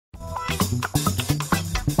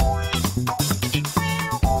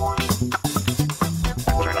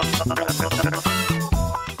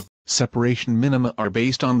Separation minima are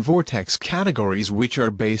based on vortex categories, which are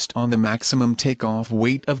based on the maximum takeoff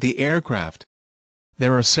weight of the aircraft.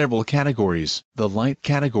 There are several categories. The light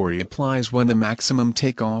category applies when the maximum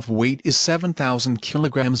takeoff weight is 7,000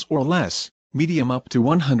 kilograms or less, medium up to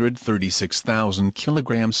 136,000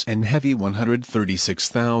 kilograms, and heavy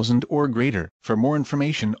 136,000 or greater. For more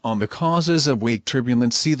information on the causes of wake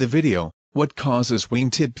turbulence, see the video, What Causes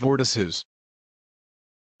Wingtip Vortices?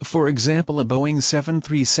 For example, a Boeing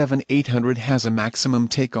 737-800 has a maximum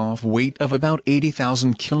takeoff weight of about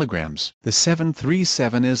 80,000 kilograms. The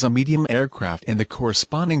 737 is a medium aircraft and the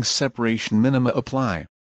corresponding separation minima apply.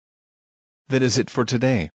 That is it for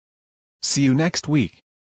today. See you next week.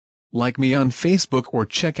 Like me on Facebook or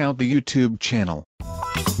check out the YouTube channel.